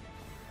 hello.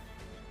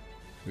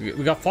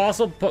 We got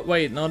fossil, but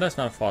wait, no, that's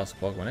not a fossil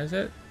Pokemon, is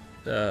it?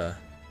 I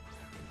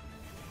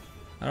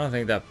don't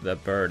think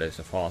that bird is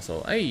a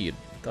fossil. Hey,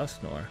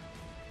 Dusknoir.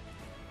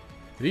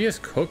 Did he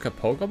just cook a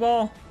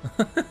Pokeball?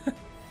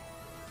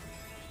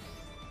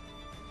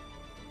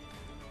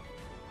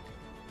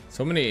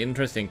 So many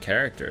interesting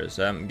characters.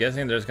 I'm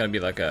guessing there's gonna be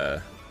like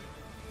a...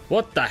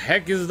 What the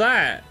heck is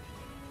that?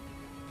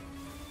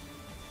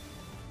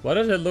 What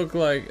does it look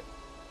like?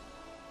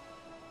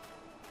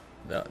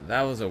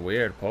 That was a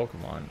weird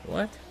Pokemon.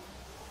 What?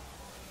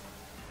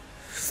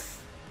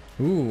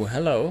 Ooh,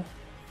 hello.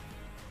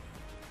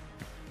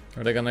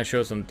 Are they gonna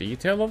show some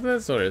detail of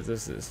this, or is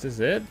this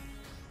it?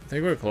 I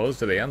think we're close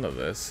to the end of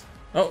this.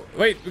 Oh,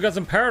 wait, we got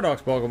some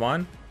Paradox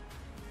Pokemon.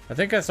 I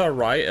think I saw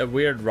a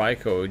weird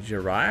Raikou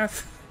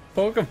giraffe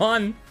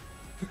Pokemon.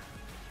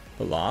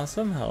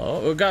 Blossom,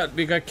 hello. We got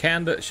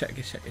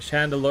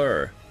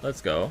Chandelure. Let's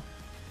go.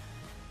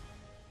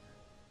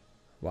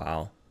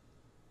 Wow.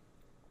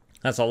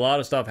 That's a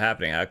lot of stuff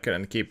happening. I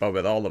couldn't keep up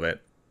with all of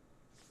it.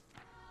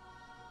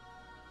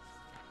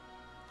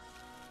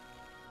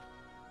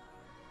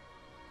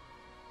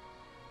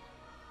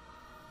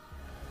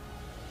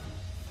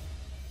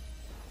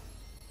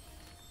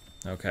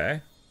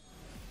 Okay.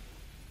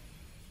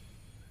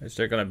 Is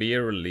there gonna be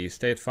a release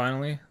date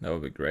finally? That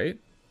would be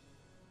great.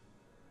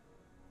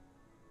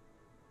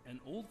 An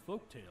old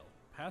folktale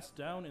passed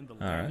down in the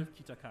land of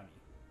Kitakami.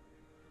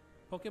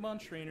 Pokemon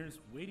trainers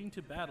waiting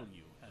to battle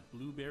you at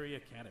Blueberry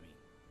Academy.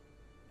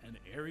 And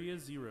Area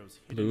Zero's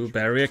hidden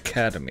Blueberry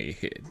Academy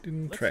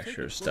hidden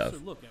treasure stuff. Let's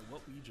take a closer look at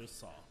what we just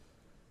saw.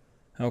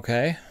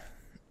 Okay.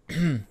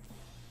 The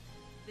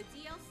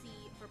DLC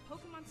for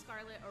Pokemon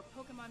Scarlet or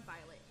Pokemon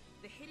Violet,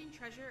 the hidden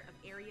treasure of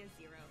Area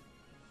Zero.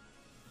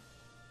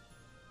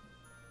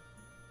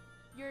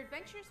 Your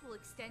adventures will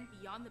extend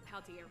beyond the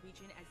Paldea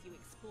region as you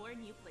explore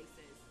new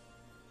places.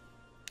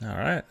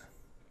 Alright.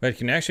 Wait,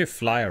 can you actually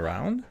fly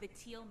around? The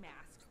teal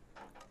mask.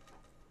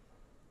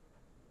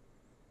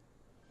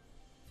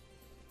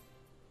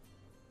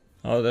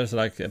 Oh, there's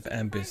like an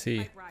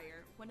NPC.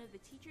 Ryer, one of the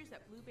teachers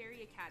at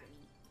Blueberry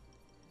Academy.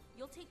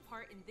 You'll take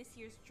part in this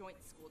year's joint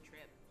school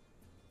trip.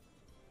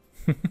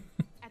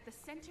 At the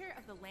center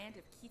of the land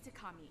of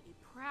Kitakami, a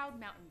proud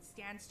mountain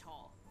stands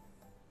tall.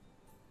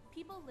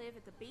 People live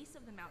at the base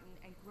of the mountain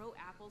and grow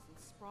apples in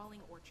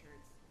sprawling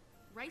orchards.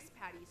 Rice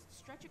paddies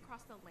stretch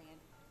across the land,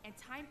 and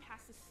time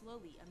passes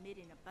slowly amid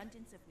an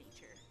abundance of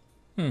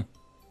nature.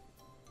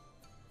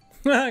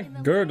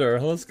 Girder,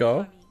 let's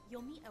go.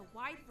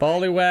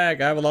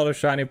 Poliwag, I have a lot of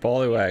shiny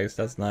Poliwags,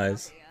 that's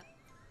nice.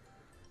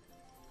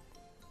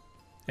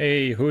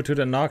 Hey, Who to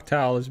the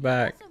Noctowl is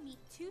back. You also meet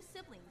two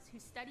siblings who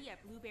study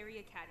at Blueberry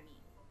Academy.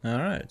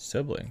 Alright,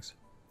 siblings.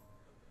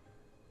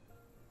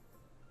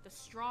 The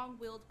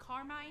strong-willed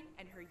Carmine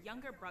and her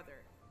younger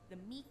brother, the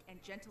meek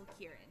and gentle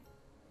Kieran.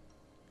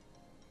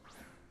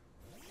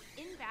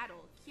 In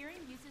battle,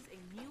 Kieran uses a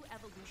new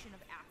evolution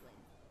of Applin.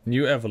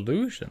 New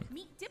evolution?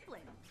 Meet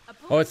Diplin, a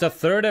Oh, it's a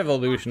third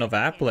evolution of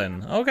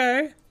Applin.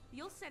 Okay.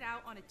 You'll set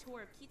out on a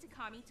tour of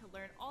Kitakami to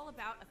learn all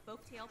about a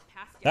folktale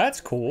passed down. That's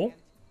cool.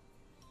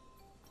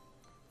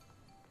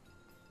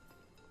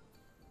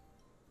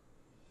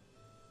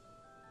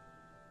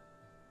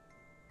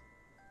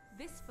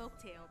 This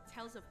folktale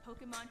tells of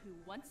Pokemon who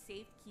once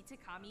saved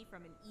Kitakami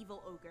from an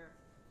evil ogre.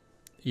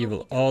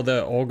 Evil. Oh,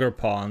 the Ogre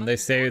Pawn. They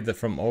saved it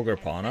from Ogre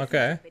Pawn.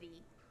 Okay.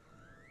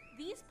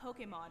 The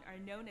Pokemon are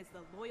known as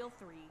the Loyal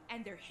Three,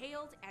 and they're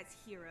hailed as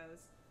heroes.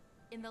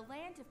 In the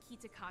land of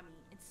Kitakami,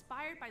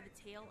 inspired by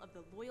the tale of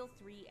the Loyal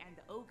Three and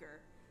the Ogre,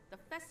 the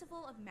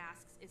Festival of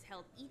Masks is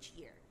held each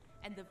year,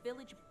 and the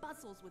village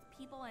bustles with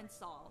people and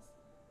stalls.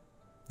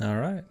 All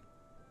right.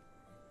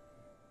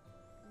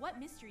 What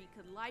mystery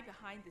could lie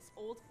behind this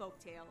old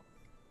folktale?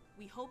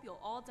 We hope you'll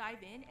all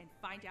dive in and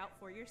find out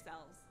for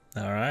yourselves.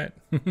 All right.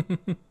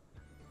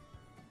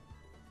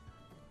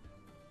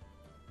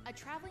 A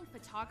traveling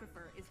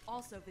photographer is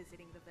also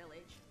visiting the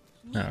village.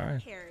 All right.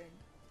 Meet Karen.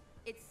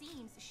 It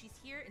seems she's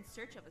here in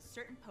search of a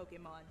certain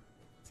Pokemon.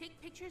 Take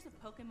pictures of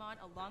Pokemon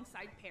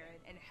alongside Perrin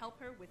and help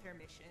her with her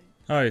mission.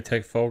 Oh, you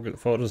take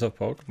photos of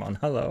Pokemon.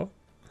 Hello.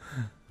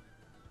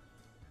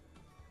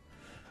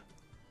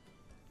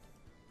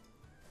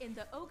 In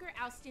the Ogre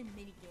Oustin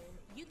minigame,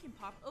 you can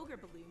pop Ogre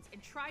balloons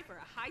and try for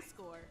a high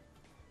score.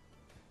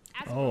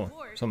 As a Oh,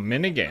 reward, some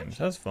minigames.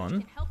 That's which fun.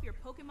 can help your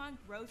Pokemon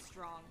grow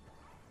strong.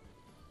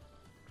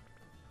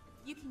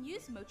 You can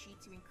use Mochi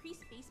to increase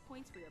base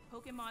points for your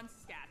Pokemon's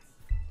stats.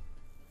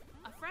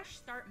 A fresh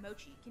start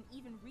Mochi can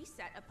even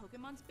reset a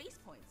Pokemon's base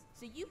points,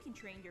 so you can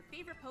train your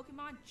favorite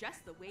Pokemon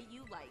just the way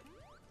you like.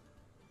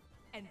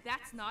 And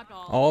that's not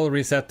all. All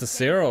reset to Get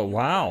 0. a new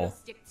Wow. Roto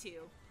Stick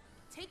too.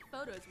 Take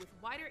photos with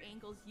wider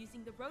angles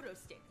using the Roto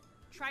Stick.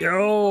 Try Yo!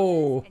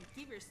 new poses and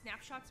give your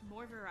snapshots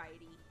more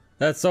variety.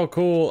 That's so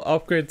cool.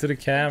 Upgrade to the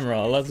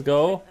camera. Let's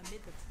go.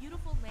 Amid the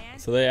beautiful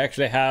land. So they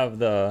actually have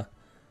the...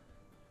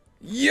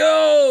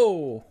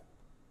 Yo!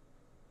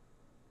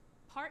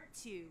 Part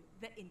 2,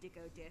 the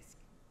Indigo Disc.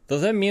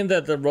 Does that mean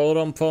that the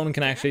Rotom phone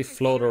can actually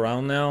float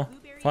around now?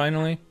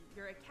 Finally?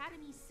 Your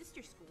academy's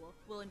sister school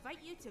will invite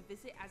you to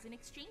visit as an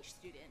exchange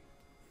student.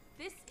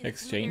 This is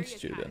Exchange Blueberry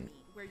student. Academy,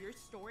 where your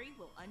story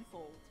will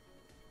unfold.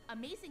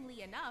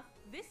 Amazingly enough,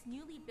 this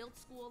newly built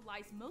school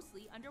lies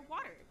mostly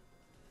underwater.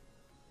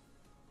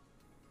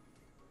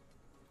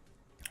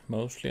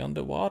 Mostly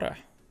underwater.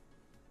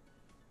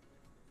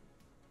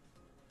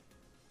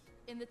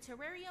 In the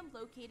terrarium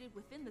located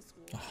within the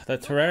school, Oh,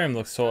 that you'll terrarium find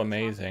looks so the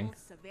amazing.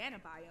 subtropical Savanna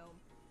biome,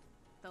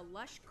 the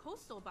lush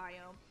coastal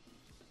biome,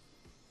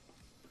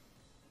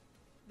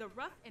 the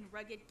rough and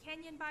rugged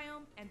canyon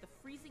biome, and the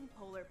freezing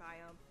polar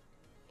biome.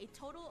 A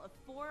total of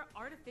 4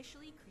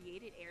 artificially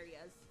created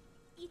areas.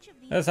 Each of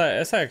these As I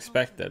areas is home to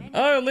expected. many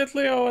Oh,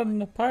 different Litleo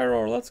and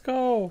Pyro, let's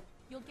go.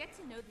 You'll get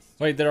to know the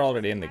Wait, they're students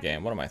already in the academy,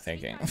 game. What am I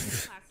street thinking?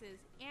 classes,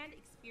 and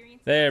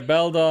experience There,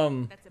 valuable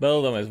Beldum. that's a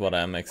Beldum big is what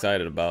I'm difference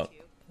excited from what about. you're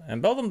used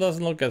And Beldum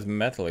doesn't look as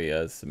metally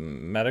as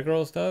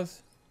Metagross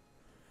does.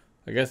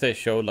 I guess they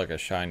showed like a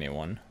shiny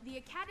one. to. The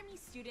academy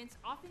students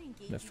often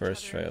engage The each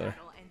first other in trailer.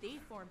 battle, and they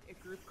formed a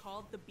group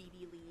called the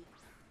BB League.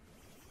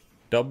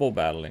 Double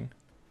battling.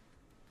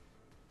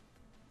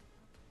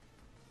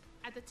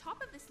 At the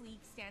top of this league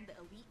stand the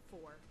Elite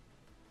Four.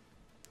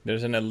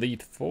 There's an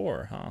Elite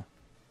Four, huh?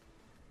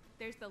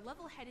 There's the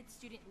level-headed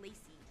student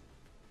Lacey,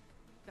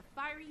 the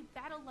fiery,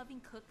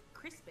 battle-loving cook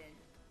Crispin,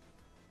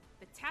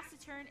 the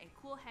taciturn and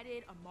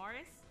cool-headed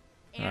Amaris,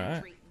 and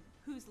Alright. Drayton,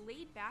 whose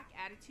laid-back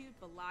attitude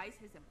belies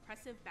his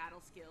impressive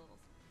battle skills.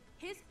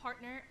 His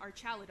partner,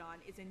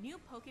 Archaludon, is a new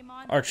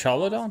Pokemon that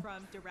Archaludon? evolves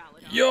from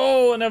Duraludon.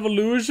 Yo, an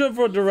evolution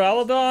for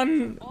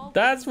Duraludon?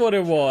 That's what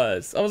it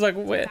was. I was like,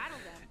 wait.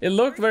 It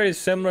looked very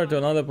similar to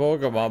another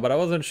Pokemon, but I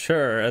wasn't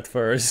sure at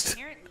first.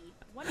 Apparently,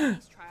 one of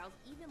these trials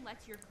even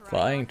lets your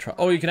Flying Koraidon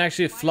Oh, you can ride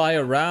actually flying fly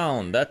around.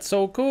 around. That's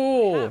so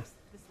cool. Perhaps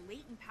this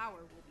latent power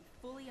will be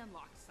fully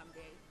unlocked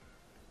someday.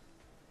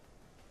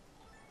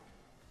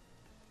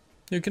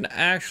 You can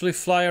actually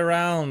fly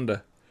around.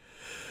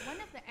 One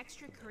of the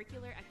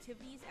extracurricular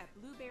activities at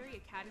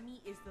Blueberry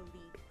Academy is the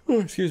League. Oh,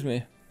 excuse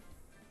me.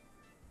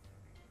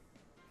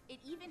 It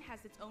even has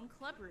its own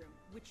club room,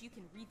 which you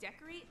can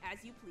redecorate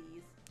as you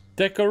please.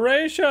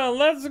 Decoration,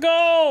 let's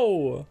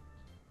go!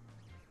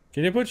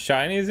 Can you put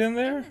shinies in In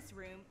there? this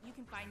room, you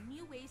can find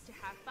new ways to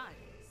have fun,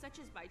 such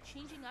as by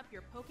changing up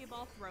your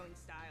Pokeball throwing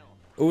style.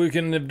 Oh, you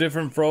can have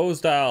different throw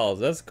styles.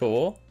 That's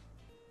cool.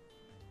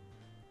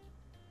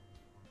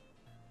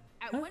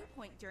 At one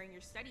point during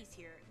your studies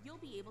here, you'll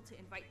be able to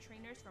invite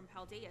trainers from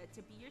Paldea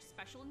to be your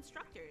special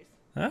instructors.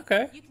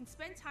 Okay. You can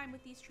spend time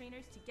with these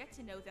trainers to get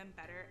to know them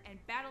better and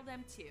battle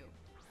them too.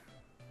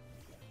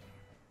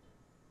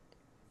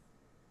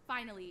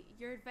 Finally,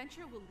 your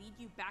adventure will lead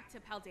you back to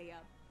Paldea.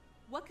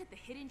 What could the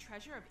hidden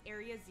treasure of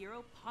Area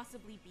Zero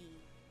possibly be?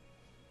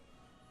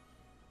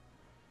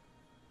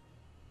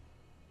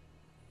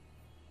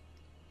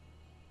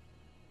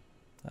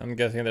 I'm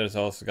guessing there's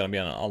also gonna be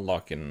an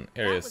unlock in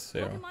Area That was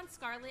 0. Pokemon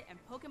Scarlet and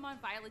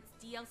Pokemon Violet's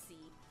DLC,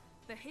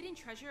 the hidden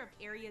treasure of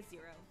Area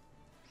Zero.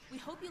 We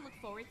hope you look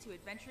forward to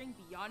adventuring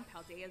beyond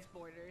Paldea's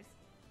borders.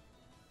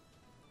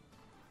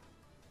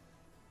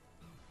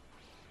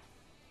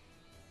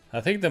 I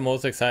think the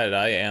most excited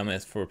I am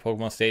is for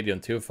Pokemon Stadium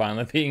 2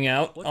 finally being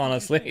out, What did you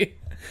honestly.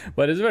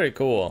 But it's very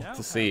cool Now to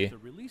have see. the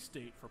release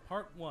date for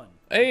Part 1.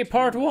 Hey,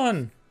 Part Continue.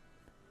 1!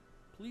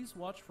 Please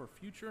watch for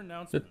future The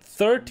announcements.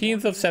 13th of More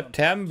news on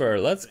September, Part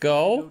 2 let's of the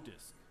Indigo go!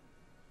 Disc.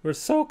 We're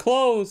so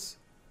close!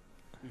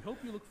 We hope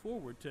you look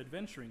forward to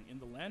adventuring in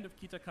the land of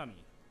Kitakami.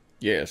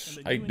 Yes,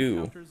 and the I new do.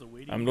 encounters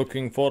awaiting I'm you.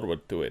 looking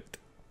forward to it.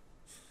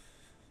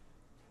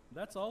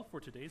 That's all for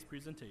today's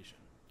presentation.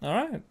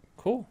 Alright,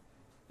 cool.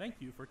 Thank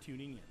you for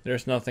tuning in.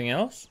 There's nothing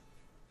else?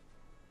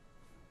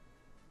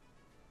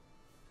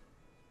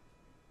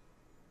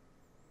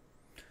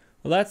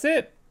 Well, that's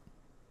it.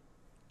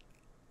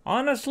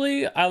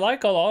 Honestly, I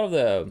like a lot of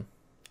the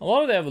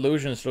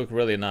evolutions look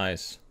really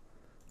nice.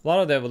 A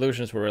lot of the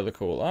evolutions were really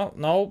cool. Oh,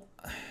 no.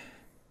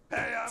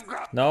 Hey,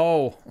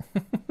 No.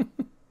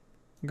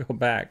 Go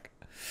back.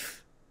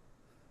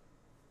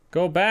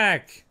 Go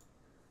back.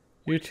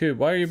 YouTube,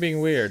 why are you being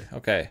weird?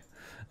 Okay.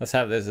 Let's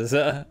have this as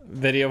a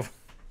video.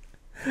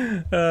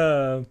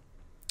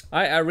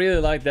 I really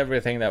liked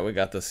everything that we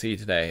got to see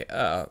today.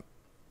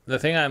 The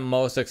thing I'm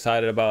most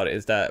excited about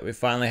is that we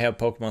finally have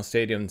Pokemon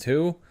Stadium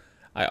 2.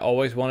 I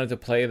always wanted to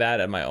play that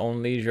at my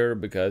own leisure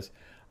because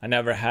I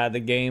never had the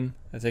game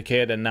as a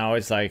kid, and now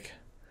it's like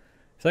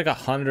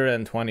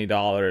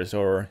 $120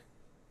 or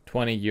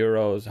 20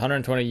 euros,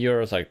 120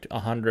 euros, like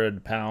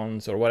 100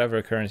 pounds or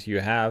whatever currency you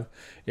have.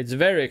 It's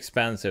very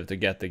expensive to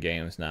get the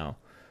games now,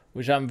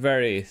 which I'm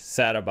very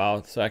sad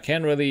about. So I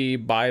can't really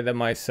buy them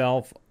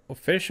myself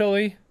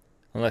officially,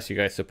 unless you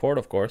guys support,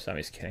 of course. I'm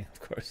just kidding, of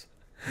course.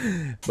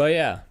 But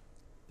yeah,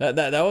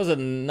 that was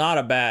not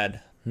a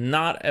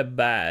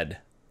bad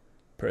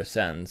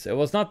percent. It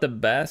was not the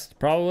best,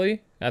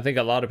 probably. I think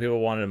a lot of people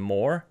wanted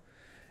more.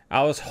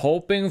 I was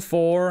hoping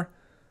for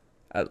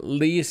at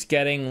least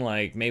getting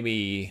like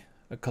maybe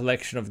a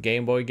collection of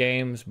Game Boy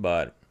games,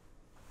 but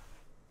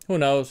who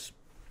knows?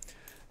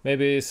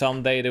 Maybe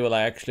someday they will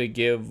actually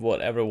give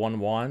what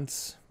everyone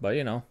wants, but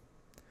you know.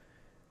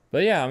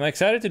 But yeah, I'm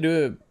excited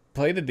to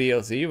play the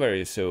DLC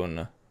very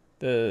soon.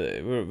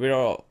 We're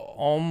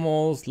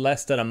almost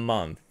less than a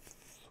month.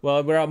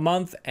 Well, we're a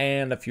month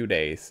and a few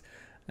days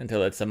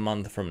until it's a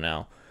month from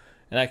now,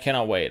 and I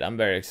cannot wait. I'm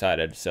very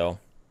excited. So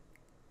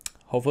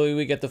hopefully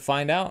we get to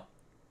find out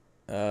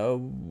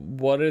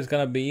what is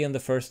gonna be in the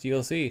first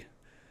DLC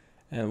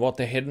and what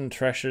the hidden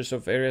treasures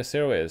of Area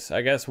Zero is.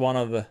 I guess one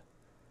of the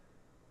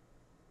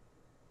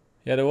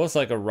there was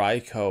like a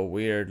Raikou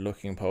weird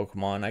looking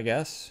Pokemon, I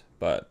guess,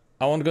 but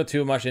I won't go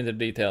too much into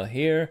detail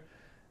here.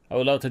 I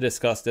would love to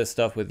discuss this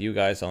stuff with you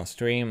guys on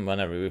stream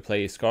whenever we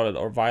play Scarlet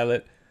or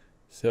Violet.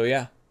 So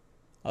yeah,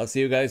 I'll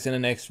see you guys in the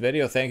next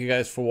video. Thank you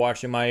guys for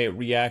watching my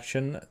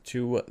reaction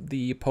to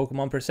the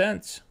Pokemon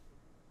Presents.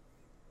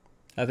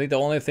 I think the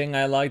only thing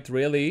I liked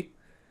really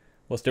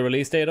was the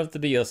release date of the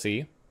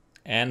DLC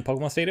and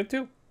Pokemon Stadium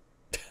 2.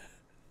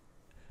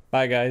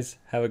 Bye guys,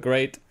 have a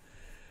great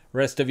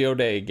rest of your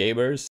day, gamers.